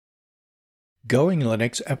Going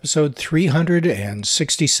Linux, episode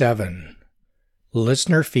 367,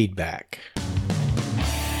 Listener Feedback.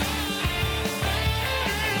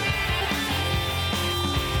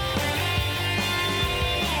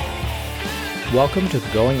 Welcome to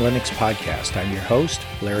the Going Linux podcast. I'm your host,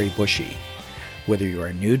 Larry Bushy. Whether you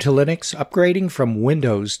are new to Linux, upgrading from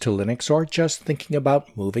Windows to Linux, or just thinking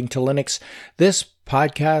about moving to Linux, this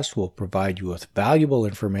podcast will provide you with valuable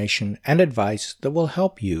information and advice that will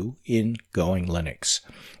help you in Going Linux.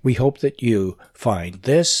 We hope that you find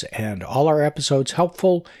this and all our episodes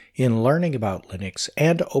helpful in learning about Linux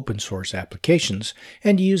and open source applications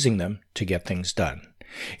and using them to get things done.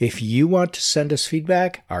 If you want to send us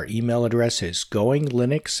feedback, our email address is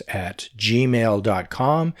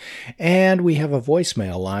goinglinux@gmail.com, and we have a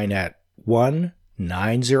voicemail line at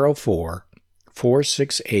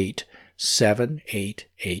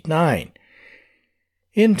 1-904-468-7889.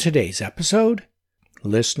 In today's episode,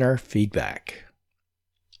 listener feedback.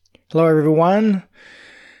 Hello, everyone.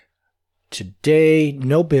 Today,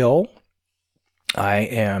 no Bill. I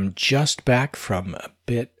am just back from a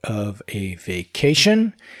bit of a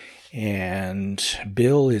vacation, and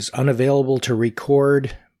Bill is unavailable to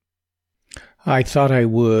record. I thought I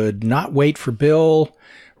would not wait for Bill,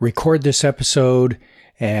 record this episode,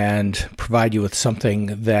 and provide you with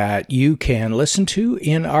something that you can listen to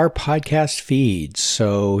in our podcast feeds.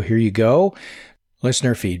 So here you go,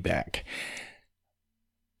 listener feedback.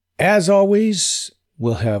 As always,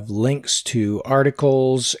 we'll have links to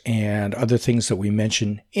articles and other things that we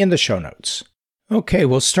mention in the show notes. Okay,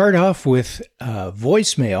 we'll start off with a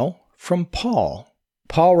voicemail from Paul.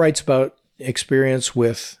 Paul writes about experience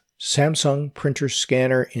with Samsung printer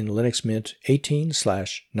scanner in Linux Mint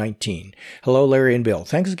 18/19. Hello, Larry and Bill.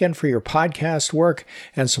 Thanks again for your podcast work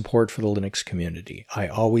and support for the Linux community. I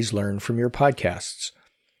always learn from your podcasts.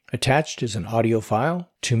 Attached is an audio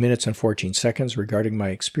file, 2 minutes and 14 seconds, regarding my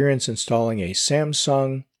experience installing a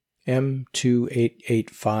Samsung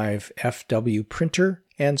M2885FW printer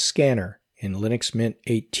and scanner in Linux Mint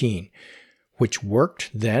 18, which worked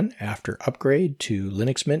then after upgrade to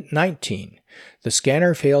Linux Mint 19. The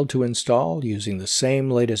scanner failed to install using the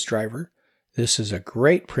same latest driver. This is a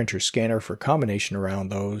great printer scanner for combination around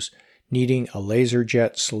those needing a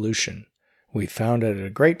LaserJet solution. We found it at a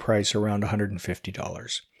great price, around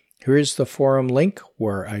 $150. Here is the forum link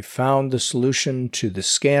where I found the solution to the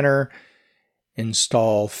scanner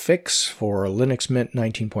install fix for Linux Mint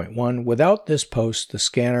 19.1. Without this post, the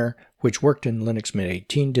scanner, which worked in Linux Mint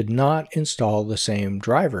 18, did not install the same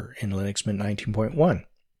driver in Linux Mint 19.1.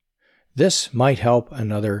 This might help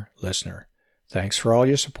another listener. Thanks for all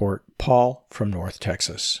your support. Paul from North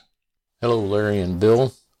Texas. Hello, Larry and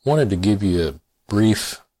Bill. Wanted to give you a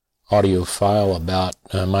brief audio file about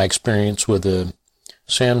my experience with a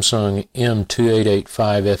Samsung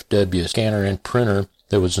M2885FW scanner and printer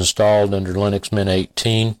that was installed under Linux Mint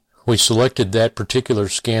 18. We selected that particular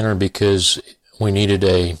scanner because we needed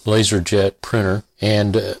a LaserJet printer,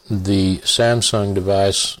 and the Samsung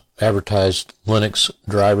device advertised Linux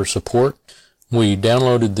driver support. We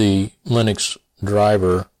downloaded the Linux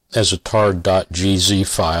driver as a tar.gz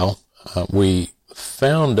file. We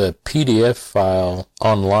found a PDF file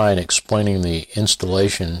online explaining the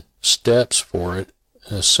installation steps for it,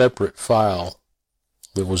 a separate file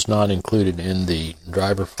that was not included in the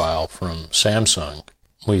driver file from Samsung.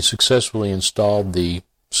 We successfully installed the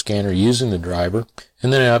scanner using the driver,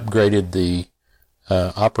 and then I upgraded the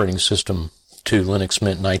operating system to Linux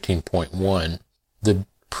Mint 19.1. The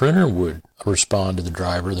printer would respond to the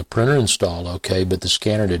driver. The printer installed okay, but the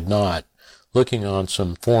scanner did not. Looking on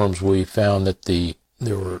some forums, we found that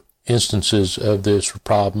there were instances of this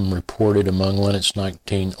problem reported among Linux Mint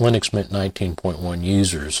 19.1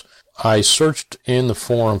 users. I searched in the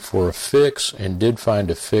forum for a fix and did find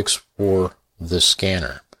a fix for the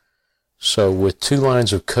scanner. So with 2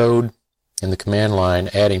 lines of code in the command line,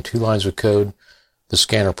 adding 2 lines of code, the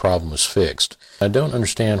scanner problem was fixed. I don't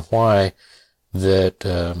understand why that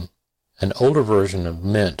an older version of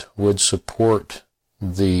Mint would support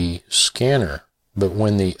the scanner, but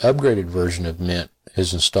when the upgraded version of Mint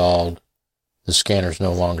is installed, the scanner is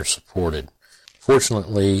no longer supported.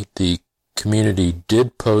 Fortunately, the community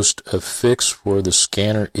did post a fix for the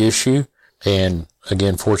scanner issue, and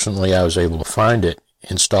again, fortunately, I was able to find it,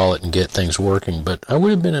 install it, and get things working, but I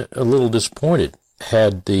would have been a little disappointed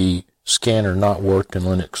had the scanner not worked in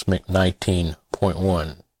Linux Mint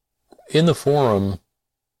 19.1. In the forum,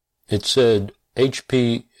 it said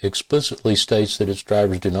HP explicitly states that its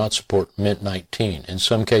drivers do not support Mint 19. In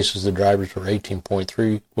some cases, the drivers for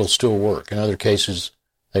 18.3 will still work. In other cases,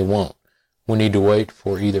 they won't. We need to wait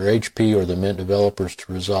for either HP or the Mint developers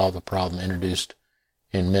to resolve the problem introduced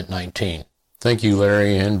in Mint 19. Thank you,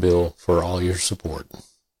 Larry and Bill, for all your support.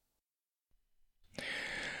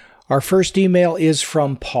 Our first email is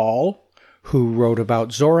from Paul, who wrote about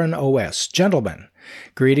Zorin OS. Gentlemen,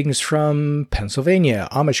 greetings from Pennsylvania,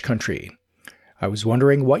 Amish country. I was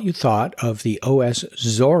wondering what you thought of the OS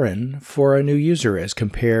Zorin for a new user as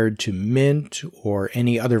compared to Mint or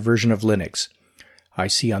any other version of Linux. I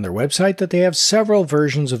see on their website that they have several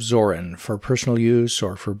versions of Zorin for personal use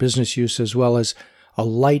or for business use, as well as a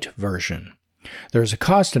light version. There's a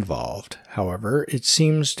cost involved. However, it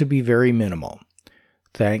seems to be very minimal.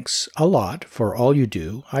 Thanks a lot for all you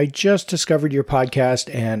do. I just discovered your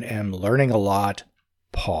podcast and am learning a lot.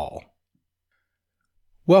 Paul.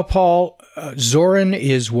 Well, Paul, Zorin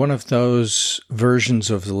is one of those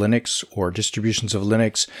versions of Linux or distributions of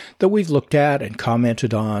Linux that we've looked at and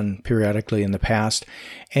commented on periodically in the past.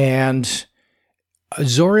 And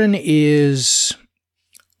Zorin is,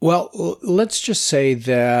 well, let's just say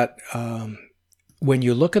that when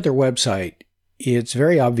you look at their website, it's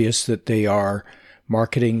very obvious that they are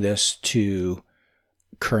marketing this to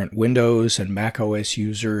current Windows and Mac OS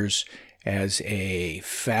users as a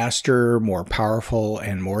faster, more powerful,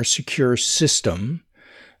 and more secure system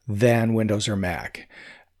than Windows or Mac.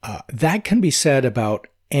 That can be said about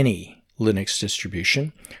any Linux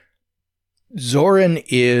distribution. Zorin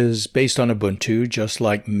is based on Ubuntu, just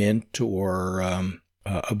like Mint or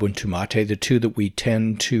Ubuntu Mate, the two that we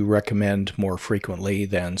tend to recommend more frequently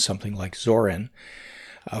than something like Zorin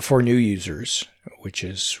for new users, which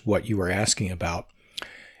is what you were asking about.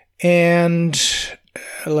 And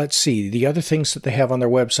let's see, the other things that they have on their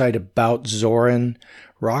website about Zorin,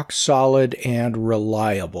 rock solid and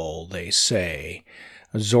reliable, they say.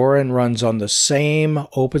 Zorin runs on the same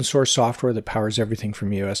open source software that powers everything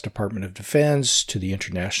from U.S. Department of Defense to the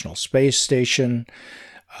International Space Station.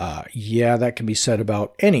 Yeah, that can be said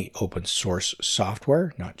about any open source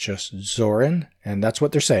software, not just Zorin. And that's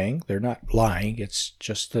what they're saying. They're not lying. It's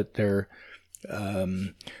just that they're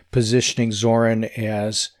positioning Zorin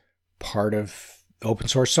as part of open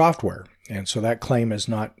source software. And so that claim is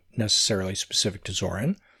not necessarily specific to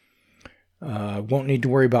Zorin. Won't need to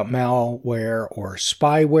worry about malware or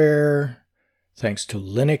spyware, thanks to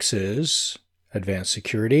Linux's advanced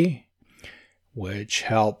security, which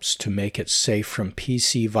helps to make it safe from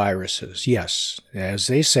PC viruses. Yes, as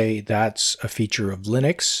they say, that's a feature of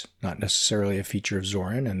Linux, not necessarily a feature of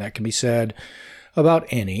Zorin, and that can be said about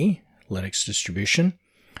any Linux distribution.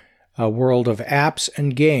 A world of apps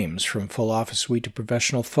and games, from full Office Suite to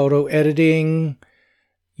professional photo editing.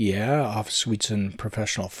 Yeah, Office Suites and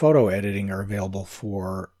professional photo editing are available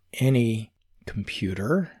for any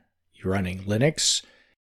computer running Linux.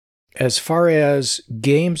 As far as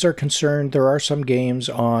games are concerned, there are some games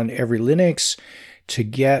on every Linux. To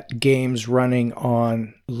get games running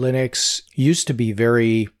on Linux used to be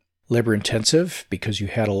very labor-intensive because you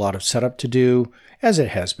had a lot of setup to do, as it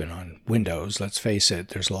has been on Windows. Let's face it,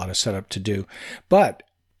 there's a lot of setup to do. But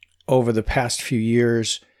over the past few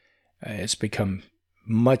years, it's become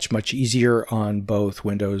much, much easier on both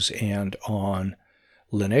Windows and on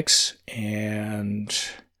Linux. And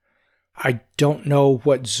I don't know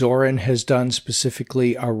what Zorin has done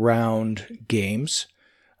specifically around games.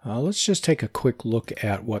 Let's just take a quick look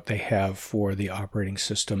at what they have for the operating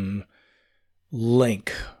system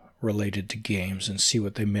link related to games and see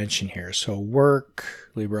what they mention here. So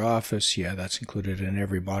work, LibreOffice, yeah, that's included in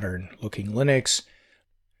every modern looking Linux.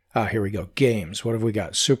 Here we go. Games. What have we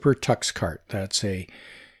got? Super Tux Kart. That's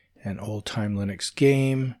an old-time Linux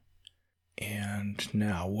game. And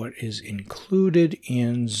now, what is included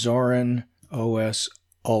in Zorin OS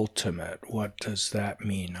Ultimate? What does that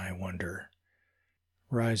mean, I wonder?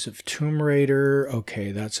 Rise of Tomb Raider.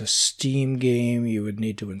 Okay, that's a Steam game. You would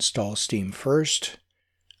need to install Steam first.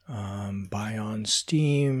 Buy on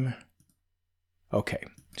Steam. Okay,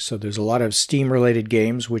 so there's a lot of Steam-related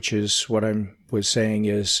games, which is what I was saying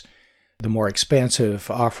is the more expansive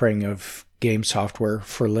offering of game software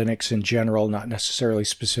for Linux in general, not necessarily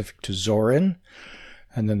specific to Zorin.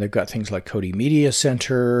 And then they've got things like Kodi Media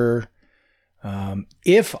Center.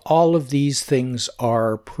 If all of these things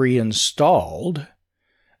are pre-installed,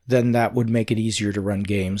 then that would make it easier to run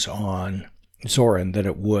games on Zorin than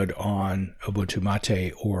it would on Ubuntu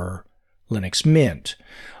Mate or Linux Mint.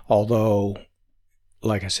 Although,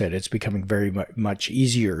 like I said, it's becoming very much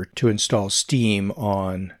easier to install Steam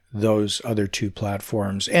on those other two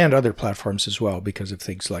platforms and other platforms as well because of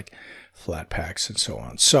things like Flatpaks and so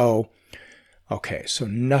on. So, okay, so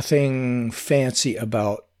nothing fancy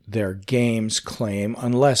about their games claim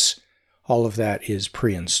unless all of that is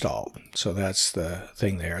pre-installed. So that's the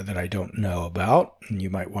thing there that I don't know about. And you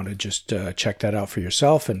might want to just check that out for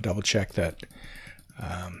yourself and double check that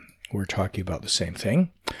we're talking about the same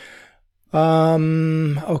thing.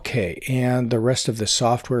 Okay, and the rest of the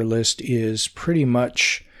software list is pretty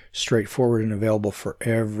much straightforward and available for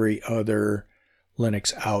every other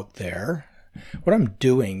Linux out there. What I'm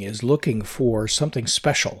doing is looking for something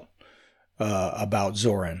special about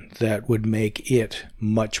Zorin that would make it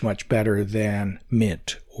much, much better than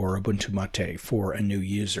Mint or Ubuntu Mate for a new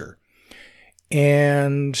user.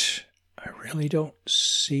 And I really don't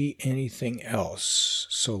see anything else.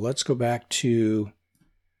 So let's go back to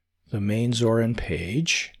the main Zorin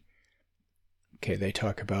page. Okay, they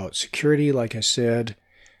talk about security, like I said,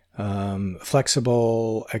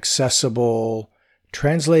 flexible, accessible,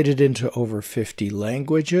 translated into over 50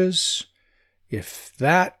 languages. If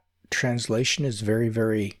that translation is very,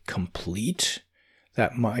 very complete,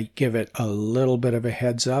 that might give it a little bit of a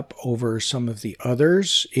heads up over some of the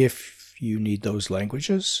others if you need those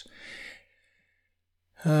languages.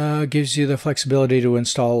 Gives you the flexibility to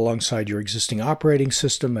install alongside your existing operating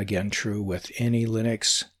system. Again, true with any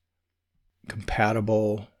Linux.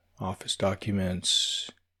 Compatible Office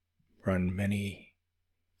documents. Run many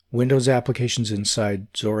Windows applications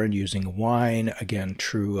inside Zorin using Wine. Again,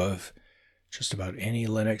 true of just about any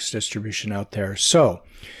Linux distribution out there. So,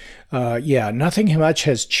 nothing much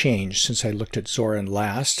has changed since I looked at Zorin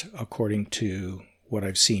last, according to what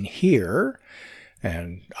I've seen here.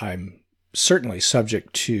 And I'm certainly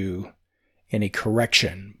subject to any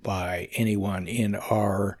correction by anyone in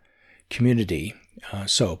our community.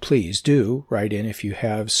 So please do write in if you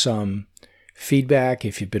have some feedback,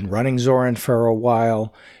 if you've been running Zorin for a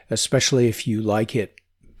while, especially if you like it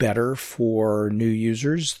better for new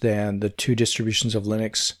users than the two distributions of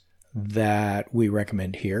Linux that we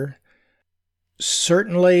recommend here.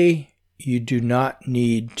 Certainly, you do not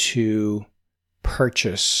need to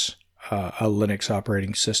purchase a Linux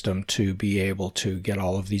operating system to be able to get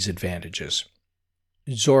all of these advantages.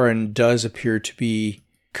 Zorin does appear to be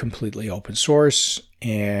completely open source,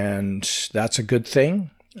 and that's a good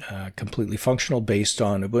thing. Completely functional based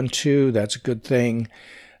on Ubuntu, that's a good thing.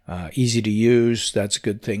 Easy to use, that's a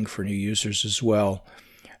good thing for new users as well.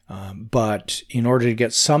 But in order to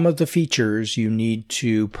get some of the features, you need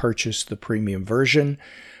to purchase the premium version,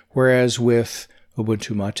 whereas with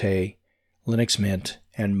Ubuntu Mate, Linux Mint,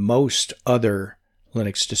 and most other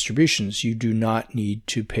Linux distributions, you do not need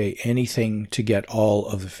to pay anything to get all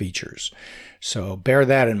of the features. So bear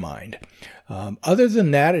that in mind. Other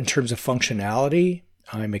than that, in terms of functionality,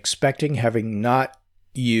 I'm expecting, having not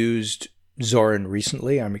used Zorin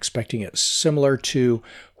recently, I'm expecting it similar to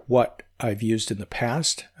what I've used in the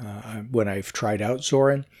past when I've tried out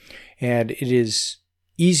Zorin. And it is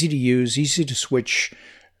easy to use, easy to switch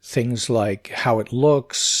things like how it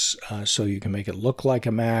looks, so you can make it look like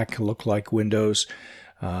a Mac, look like Windows.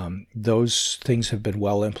 Those things have been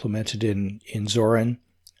well implemented in Zorin.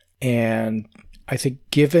 And I think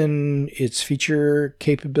given its feature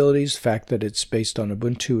capabilities, the fact that it's based on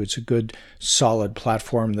Ubuntu, it's a good, solid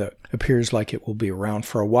platform that appears like it will be around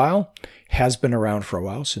for a while. Has been around for a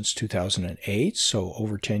while, since 2008, so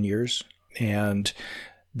over 10 years. And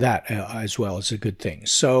that as well is a good thing.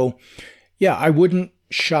 So, yeah, I wouldn't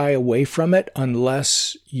shy away from it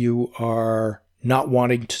unless you are not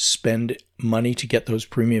wanting to spend money to get those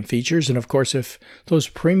premium features. And of course, if those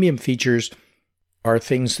premium features are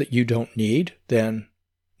things that you don't need, then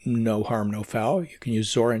no harm, no foul. You can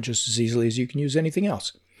use Zorin just as easily as you can use anything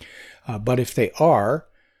else. But if they are,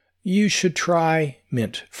 you should try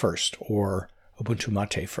Mint first or Ubuntu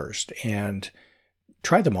Mate first and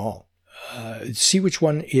try them all. See which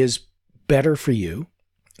one is better for you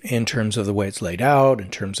in terms of the way it's laid out,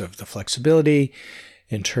 in terms of the flexibility,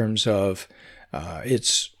 in terms of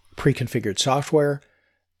its pre-configured software,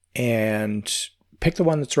 and pick the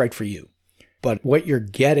one that's right for you. But what you're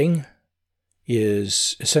getting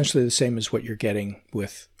is essentially the same as what you're getting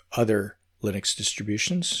with other Linux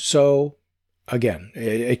distributions. So again,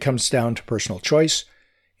 it comes down to personal choice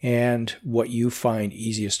and what you find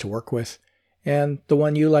easiest to work with and the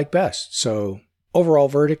one you like best. So overall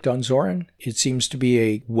verdict on Zorin, it seems to be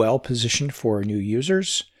a well-positioned for new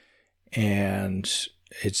users, and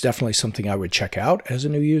it's definitely something I would check out as a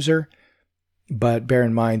new user. But bear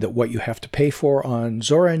in mind that what you have to pay for on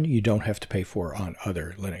Zorin, you don't have to pay for on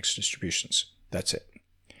other Linux distributions. That's it.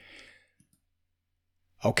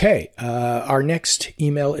 Okay, our next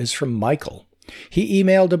email is from Michael. He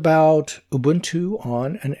emailed about Ubuntu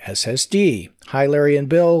on an SSD. Hi, Larry and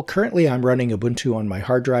Bill. Currently, I'm running Ubuntu on my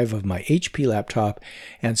hard drive of my HP laptop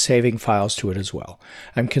and saving files to it as well.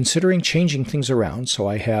 I'm considering changing things around, so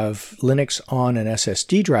I have Linux on an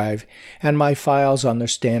SSD drive and my files on the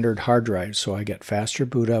standard hard drive, so I get faster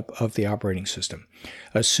boot up of the operating system.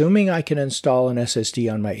 Assuming I can install an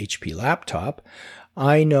SSD on my HP laptop,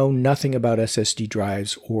 I know nothing about SSD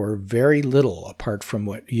drives or very little apart from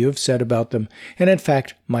what you've said about them. And in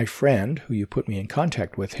fact, my friend, who you put me in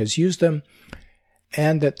contact with, has used them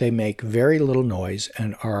and that they make very little noise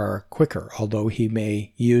and are quicker, although he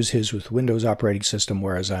may use his with Windows operating system,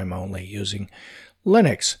 whereas I'm only using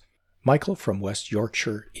Linux. Michael from West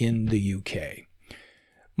Yorkshire in the UK.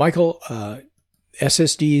 Michael,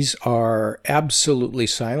 SSDs are absolutely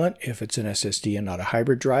silent if it's an SSD and not a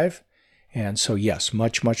hybrid drive. And so, yes,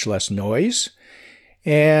 much, much less noise.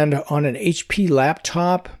 And on an HP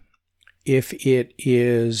laptop, if it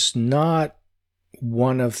is not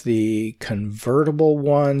one of the convertible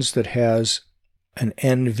ones that has an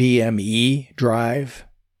NVMe drive,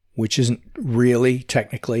 which isn't really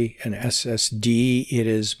technically an SSD, it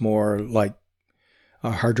is more like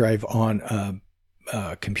a hard drive on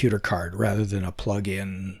a computer card rather than a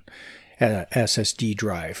plug-in SSD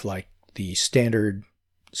drive like the standard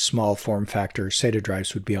small form factor SATA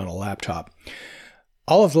drives would be on a laptop.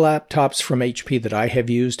 All of the laptops from HP that I have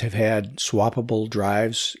used have had swappable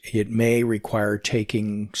drives. It may require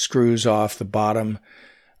taking screws off the bottom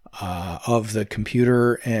of the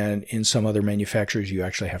computer, and in some other manufacturers you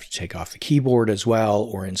actually have to take off the keyboard as well,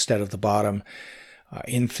 or instead of the bottom.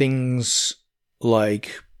 In things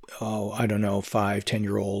like,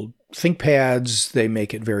 5-10-year-old ThinkPads, they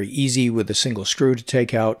make it very easy with a single screw to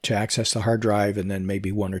take out to access the hard drive, and then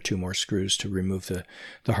maybe one or two more screws to remove the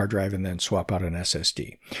hard drive and then swap out an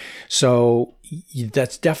SSD. So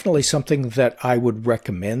that's definitely something that I would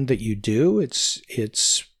recommend that you do.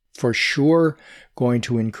 It's for sure going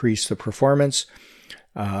to increase the performance.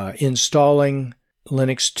 Installing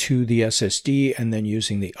Linux to the SSD and then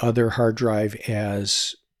using the other hard drive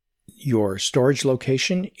as your storage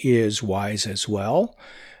location is wise as well.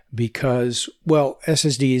 Because,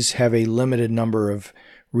 SSDs have a limited number of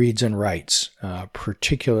reads and writes,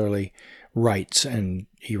 particularly writes and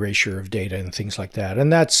erasure of data and things like that.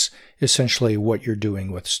 And that's essentially what you're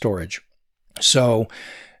doing with storage. So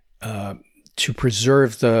to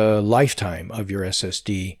preserve the lifetime of your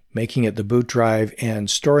SSD, making it the boot drive and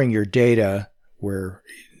storing your data where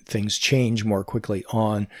things change more quickly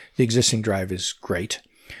on the existing drive is great.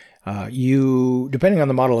 Depending on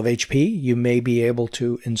the model of HP, you may be able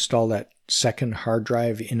to install that second hard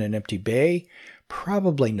drive in an empty bay.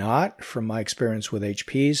 Probably not, from my experience with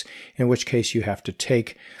HPs, in which case you have to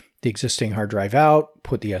take the existing hard drive out,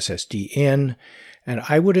 put the SSD in, and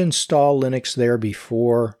I would install Linux there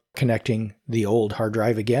before connecting the old hard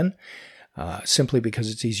drive again, simply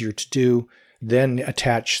because it's easier to do. Then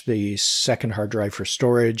attach the second hard drive for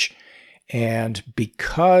storage, and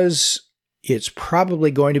because it's probably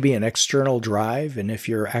going to be an external drive, and if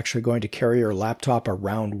you're actually going to carry your laptop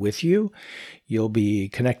around with you, you'll be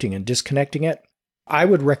connecting and disconnecting it. I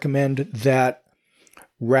would recommend that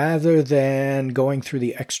rather than going through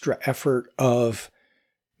the extra effort of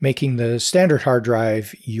making the standard hard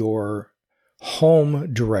drive your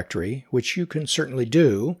home directory, which you can certainly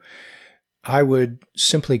do, I would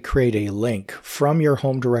simply create a link from your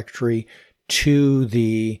home directory to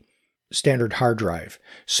the standard hard drive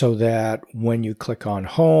so that when you click on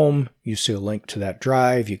home, you see a link to that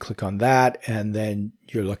drive, you click on that, and then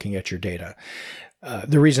you're looking at your data.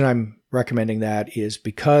 The reason I'm recommending that is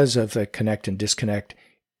because of the connect and disconnect.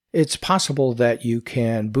 It's possible that you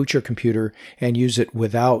can boot your computer and use it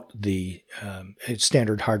without the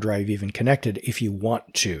standard hard drive even connected if you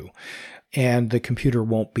want to. And the computer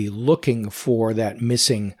won't be looking for that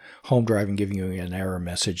missing home drive and giving you an error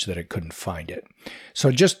message that it couldn't find it.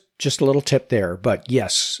 So just a little tip there. But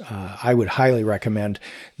yes, I would highly recommend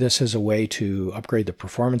this as a way to upgrade the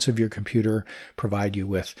performance of your computer, provide you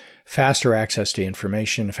with faster access to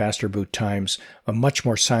information, faster boot times, a much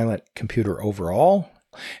more silent computer overall.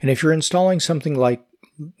 And if you're installing something like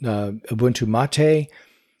Ubuntu Mate,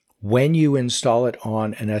 when you install it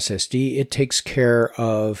on an SSD, it takes care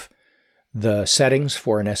of the settings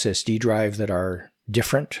for an SSD drive that are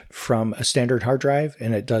different from a standard hard drive,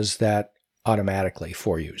 and it does that automatically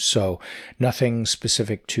for you. So nothing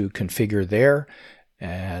specific to configure there,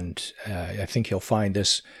 and I think you'll find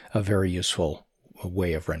this a very useful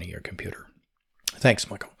way of running your computer. Thanks,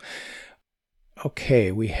 Michael.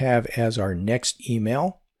 Okay, we have as our next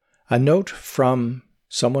email a note from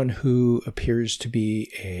someone who appears to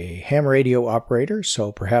be a ham radio operator,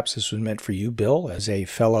 so perhaps this was meant for you, Bill, as a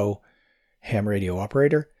fellow ham radio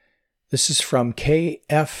operator. This is from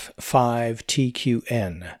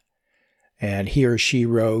KF5TQN, and he or she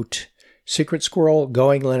wrote, Secret Squirrel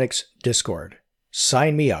Going Linux Discord.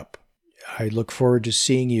 Sign me up. I look forward to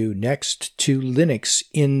seeing you next to Linux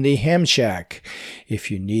in the Ham Shack.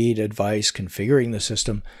 If you need advice configuring the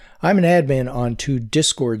system, I'm an admin on 2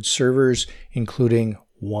 Discord servers, including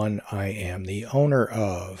one I am the owner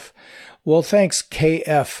of. Well, thanks,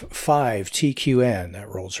 KF5TQN. That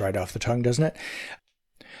rolls right off the tongue, doesn't it?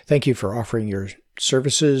 Thank you for offering your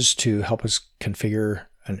services to help us configure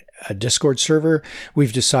a Discord server.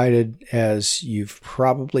 We've decided, as you've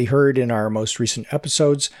probably heard in our most recent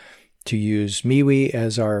episodes, to use MeWe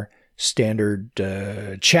as our standard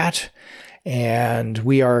chat, and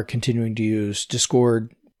we are continuing to use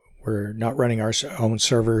Discord. We're not running our own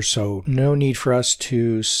server, so no need for us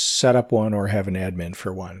to set up one or have an admin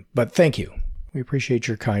for one. But thank you. We appreciate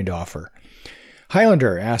your kind offer.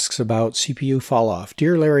 Highlander asks about CPU falloff.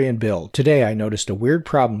 Dear Larry and Bill, today I noticed a weird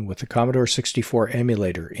problem with the Commodore 64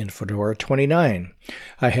 emulator in Fedora 29.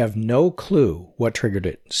 I have no clue what triggered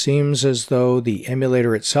it. Seems as though the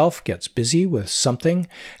emulator itself gets busy with something,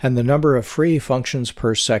 and the number of free functions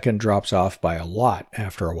per second drops off by a lot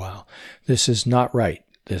after a while. This is not right.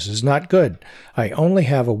 This is not good. I only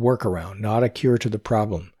have a workaround, not a cure to the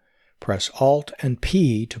problem. Press Alt and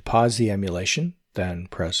P to pause the emulation, then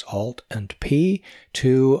press Alt and P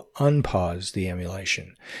to unpause the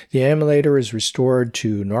emulation. The emulator is restored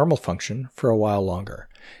to normal function for a while longer.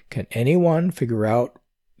 Can anyone figure out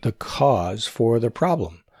the cause for the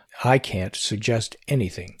problem? I can't suggest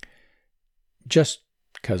anything, just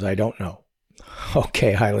because I don't know.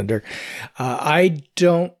 Okay, Highlander. I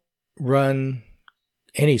don't run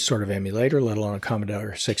any sort of emulator, let alone a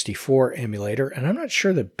Commodore 64 emulator, and I'm not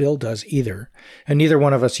sure that Bill does either, and neither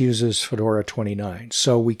one of us uses Fedora 29,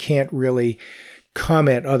 so we can't really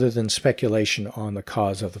comment other than speculation on the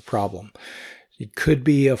cause of the problem. It could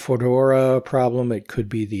be a Fedora problem, it could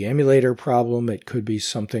be the emulator problem, it could be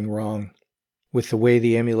something wrong with the way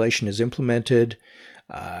the emulation is implemented,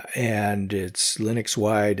 and it's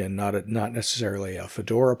Linux-wide and not necessarily a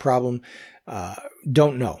Fedora problem.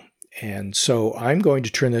 Don't know. And so I'm going to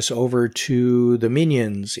turn this over to the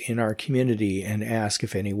minions in our community and ask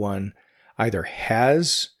if anyone either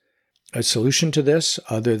has a solution to this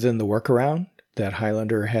other than the workaround that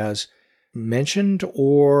Highlander has mentioned,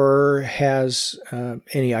 or has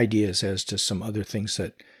any ideas as to some other things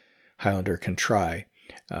that Highlander can try.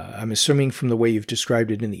 I'm assuming from the way you've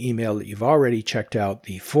described it in the email that you've already checked out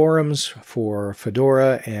the forums for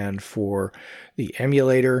Fedora and for the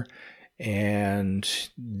emulator,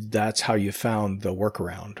 and that's how you found the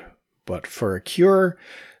workaround. But for a cure,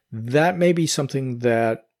 that may be something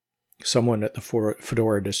that someone at the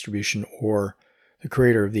Fedora distribution or the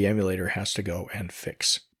creator of the emulator has to go and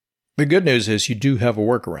fix. The good news is you do have a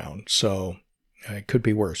workaround, so it could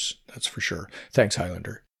be worse, that's for sure. Thanks,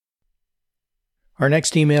 Highlander. Our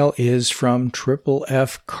next email is from Triple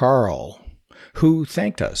F Carl, who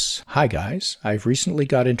thanked us. Hi guys, I've recently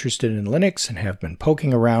got interested in Linux and have been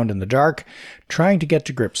poking around in the dark, trying to get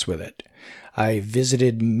to grips with it. I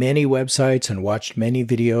visited many websites and watched many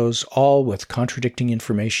videos, all with contradicting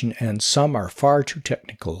information, and some are far too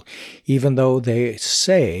technical, even though they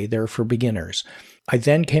say they're for beginners. I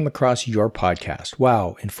then came across your podcast.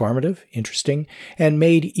 Wow, informative, interesting, and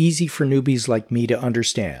made easy for newbies like me to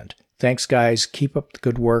understand. Thanks, guys. Keep up the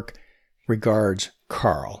good work. Regards,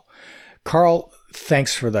 Carl. Carl,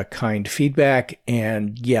 thanks for the kind feedback.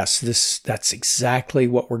 And yes, that's exactly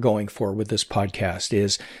what we're going for with this podcast,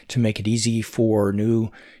 is to make it easy for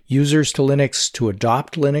new users to Linux to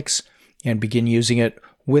adopt Linux and begin using it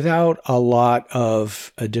without a lot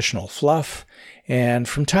of additional fluff. And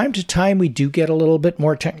from time to time, we do get a little bit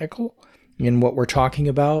more technical in what we're talking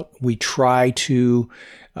about. We try to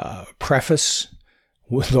preface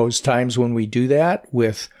with those times when we do that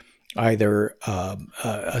with either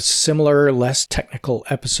a similar, less technical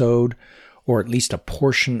episode, or at least a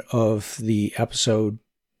portion of the episode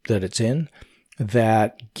that it's in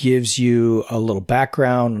that gives you a little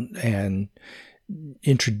background and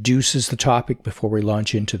introduces the topic before we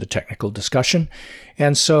launch into the technical discussion.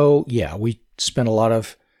 And so, yeah, we spent a lot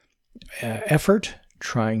of effort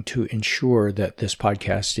trying to ensure that this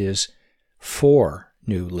podcast is for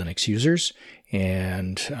new Linux users.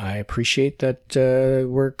 And I appreciate that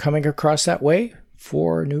we're coming across that way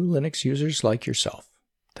for new Linux users like yourself.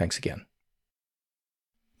 Thanks again.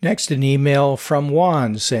 Next, an email from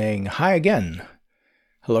Juan saying, "Hi again.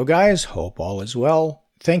 Hello guys, hope all is well.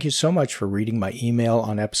 Thank you so much for reading my email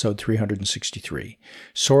on episode 363.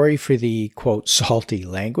 Sorry for the, quote, salty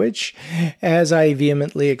language, as I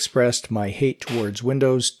vehemently expressed my hate towards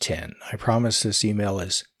Windows 10. I promise this email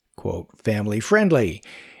is, quote, family-friendly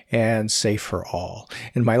and safe for all.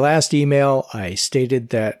 In my last email, I stated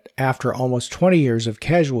that after almost 20 years of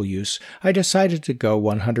casual use, I decided to go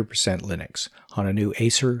 100% Linux on a new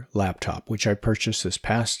Acer laptop, which I purchased this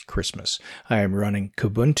past Christmas. I am running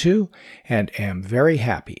Kubuntu and am very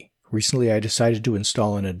happy. Recently, I decided to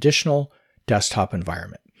install an additional desktop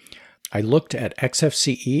environment. I looked at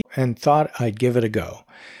XFCE and thought I'd give it a go.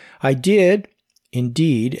 I did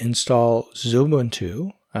indeed install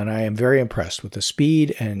Xubuntu, and I am very impressed with the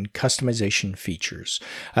speed and customization features.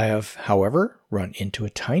 I have, however, run into a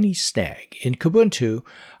tiny snag. In Kubuntu,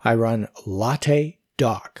 I run Latte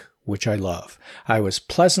Dock, which I love. I was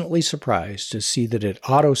pleasantly surprised to see that it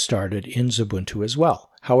auto-started in Xubuntu as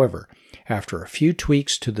well. However, after a few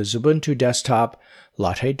tweaks to the Xubuntu desktop,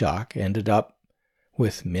 Latte Dock ended up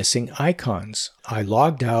with missing icons. I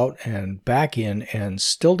logged out and back in, and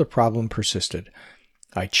still the problem persisted.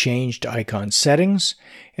 I changed icon settings,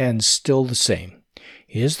 and still the same.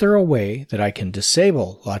 Is there a way that I can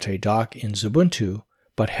disable Latte Dock in Xubuntu,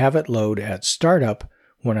 but have it load at startup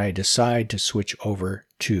when I decide to switch over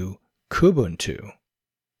to Kubuntu?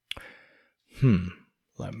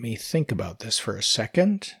 Let me think about this for a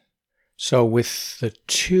second. So with the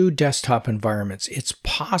two desktop environments, it's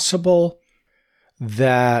possible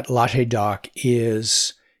that Latte Dock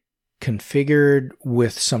is configured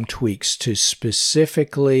with some tweaks to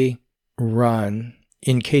specifically run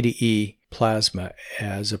in KDE Plasma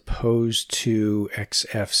as opposed to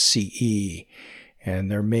XFCE. And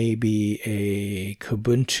there may be a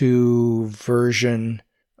Kubuntu version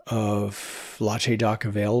of Latte Dock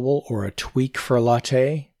available, or a tweak for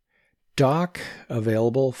Latte Dock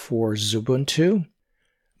available for Xubuntu.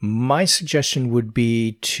 My suggestion would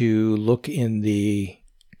be to look in the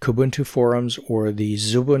Kubuntu forums or the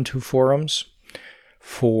Xubuntu forums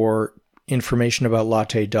for information about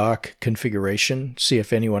Latte Dock configuration, see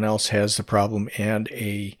if anyone else has the problem and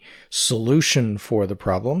a solution for the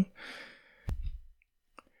problem.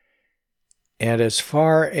 And as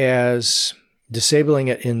far as disabling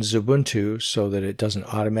it in Xubuntu so that it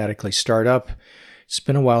doesn't automatically start up, it's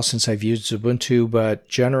been a while since I've used Xubuntu, but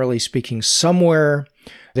generally speaking, somewhere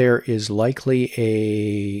there is likely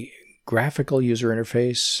a graphical user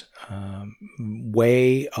interface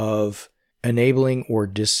way of enabling or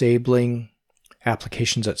disabling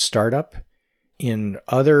applications at startup. In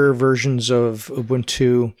other versions of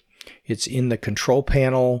Ubuntu, it's in the control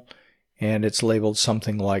panel and it's labeled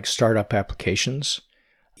something like Startup Applications.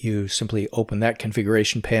 You simply open that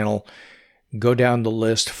configuration panel, go down the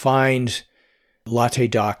list, find Latte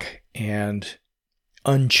Dock, and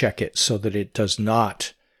uncheck it so that it does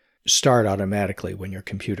not start automatically when your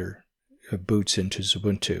computer boots into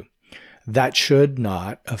Xubuntu. That should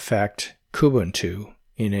not affect Kubuntu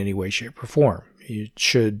in any way, shape, or form. It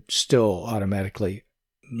should still automatically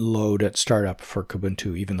load at startup for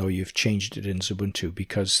Kubuntu, even though you've changed it in Xubuntu,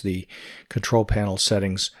 because the control panel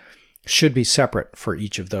settings should be separate for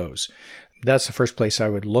each of those. That's the first place I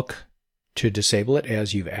would look to disable it,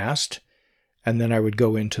 as you've asked. And then I would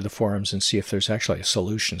go into the forums and see if there's actually a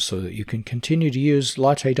solution so that you can continue to use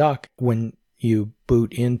Latte Dock when you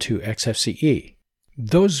boot into XFCE.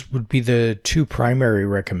 Those would be the two primary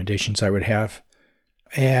recommendations I would have.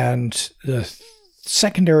 And the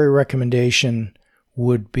secondary recommendation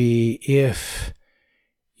would be if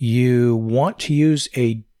you want to use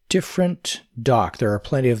a different dock. There are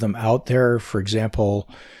plenty of them out there. For example,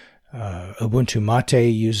 Ubuntu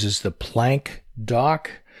Mate uses the Plank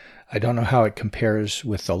dock. I don't know how it compares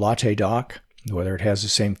with the Latte Dock, whether it has the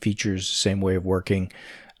same features, the same way of working,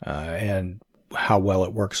 and how well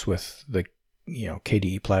it works with the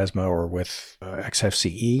KDE Plasma or with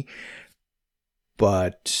XFCE.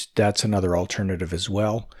 But that's another alternative as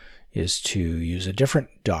well, is to use a different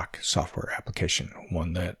dock software application,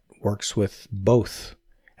 one that works with both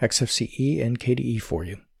XFCE and KDE for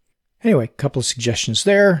you. Anyway, a couple of suggestions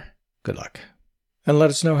there. Good luck. And let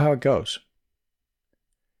us know how it goes.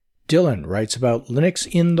 Dylan writes about Linux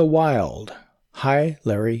in the wild. Hi,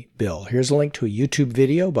 Larry, Bill. Here's a link to a YouTube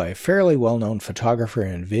video by a fairly well-known photographer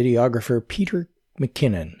and videographer, Peter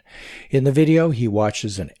McKinnon. In the video, he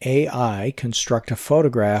watches an AI construct a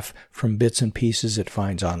photograph from bits and pieces it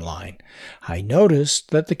finds online. I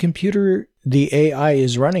noticed that the computer the AI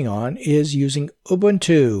is running on is using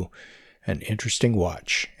Ubuntu. An interesting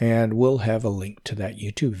watch, and we'll have a link to that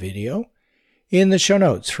YouTube video in the show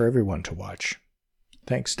notes for everyone to watch.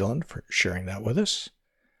 Thanks, Dylan, for sharing that with us.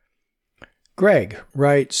 Greg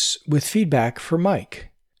writes, with feedback for Mike.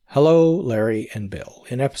 Hello, Larry and Bill.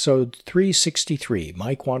 In episode 363,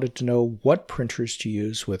 Mike wanted to know what printers to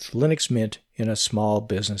use with Linux Mint in a small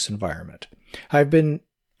business environment. I've been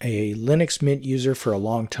a Linux Mint user for a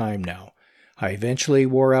long time now. I eventually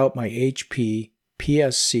wore out my HP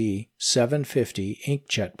PSC 750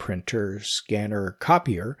 inkjet printer, scanner,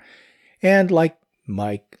 copier, and like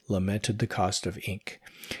Mike, lamented the cost of ink.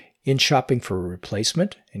 In shopping for a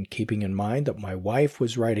replacement, and keeping in mind that my wife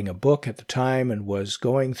was writing a book at the time and was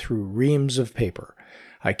going through reams of paper,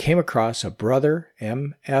 I came across a Brother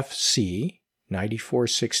MFC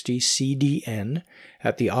 9460 CDN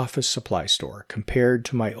at the office supply store. Compared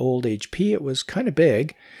to my old HP, it was kind of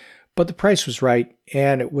big, but the price was right,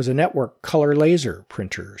 and it was a network color laser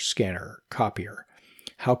printer, scanner, copier.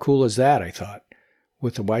 How cool is that, I thought.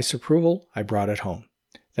 With the wife's approval, I brought it home.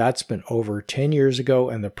 That's been over 10 years ago,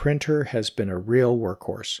 and the printer has been a real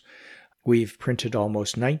workhorse. We've printed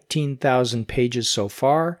almost 19,000 pages so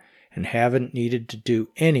far and haven't needed to do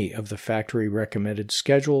any of the factory-recommended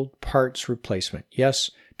scheduled parts replacement. Yes,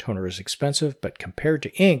 toner is expensive, but compared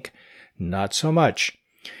to ink, not so much.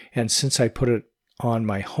 And since I put it on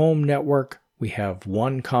my home network, we have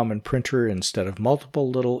one common printer instead of multiple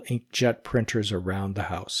little inkjet printers around the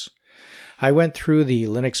house. I went through the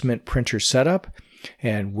Linux Mint printer setup,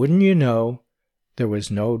 and wouldn't you know, there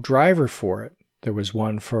was no driver for it. There was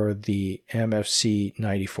one for the MFC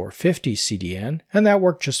 9450 CDN, and that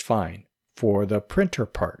worked just fine for the printer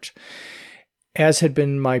part. As had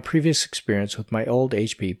been my previous experience with my old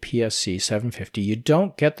HP PSC 750, you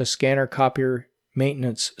don't get the scanner, copier,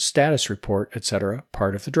 maintenance, status report, etc.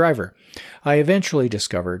 part of the driver. I eventually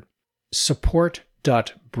discovered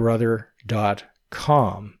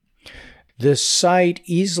support.brother.com. This site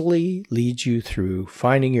easily leads you through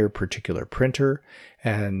finding your particular printer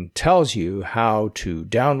and tells you how to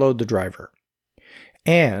download the driver.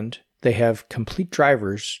 And they have complete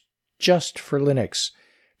drivers just for Linux.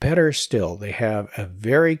 Better still, they have a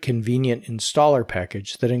very convenient installer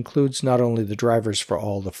package that includes not only the drivers for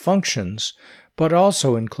all the functions, but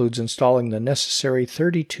also includes installing the necessary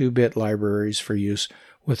 32-bit libraries for use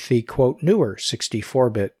with the, quote, newer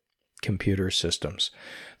 64-bit computer systems.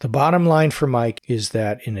 The bottom line for Mike is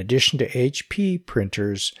that in addition to HP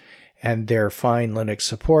printers and their fine Linux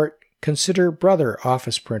support, consider Brother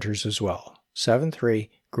office printers as well. 73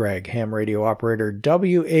 Greg, ham radio operator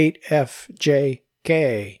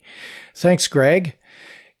W8FJK. Thanks, Greg.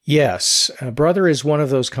 Yes, Brother is one of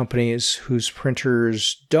those companies whose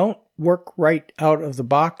printers don't work right out of the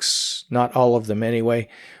box, not all of them anyway,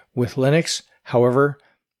 with Linux. However,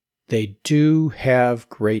 they do have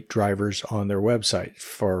great drivers on their website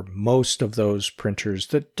for most of those printers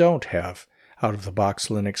that don't have out-of-the-box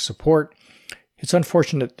Linux support. It's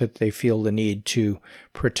unfortunate that they feel the need to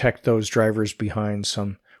protect those drivers behind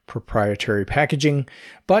some proprietary packaging,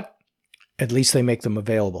 but at least they make them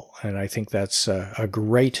available, and I think that's a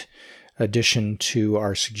great addition to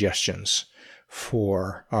our suggestions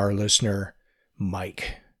for our listener,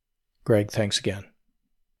 Mike. Greg, thanks again.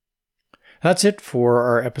 That's it for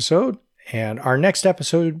our episode, and our next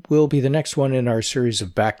episode will be the next one in our series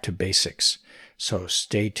of Back to Basics, so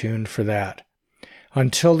stay tuned for that.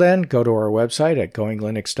 Until then, go to our website at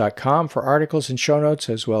goinglinux.com for articles and show notes,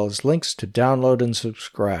 as well as links to download and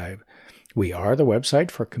subscribe. We are the website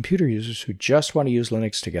for computer users who just want to use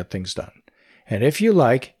Linux to get things done. And if you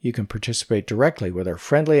like, you can participate directly with our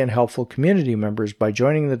friendly and helpful community members by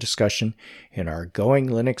joining the discussion in our Going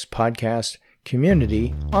Linux podcast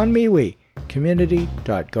community on MeWe,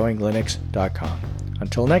 community.goinglinux.com.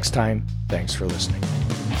 Until next time, thanks for listening.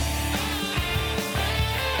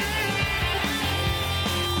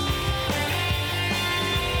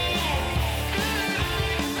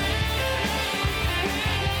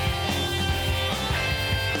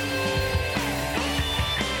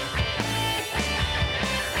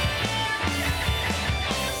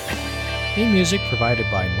 Theme music provided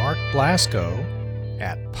by Mark Blasco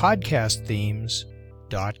at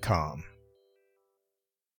podcastthemes.com.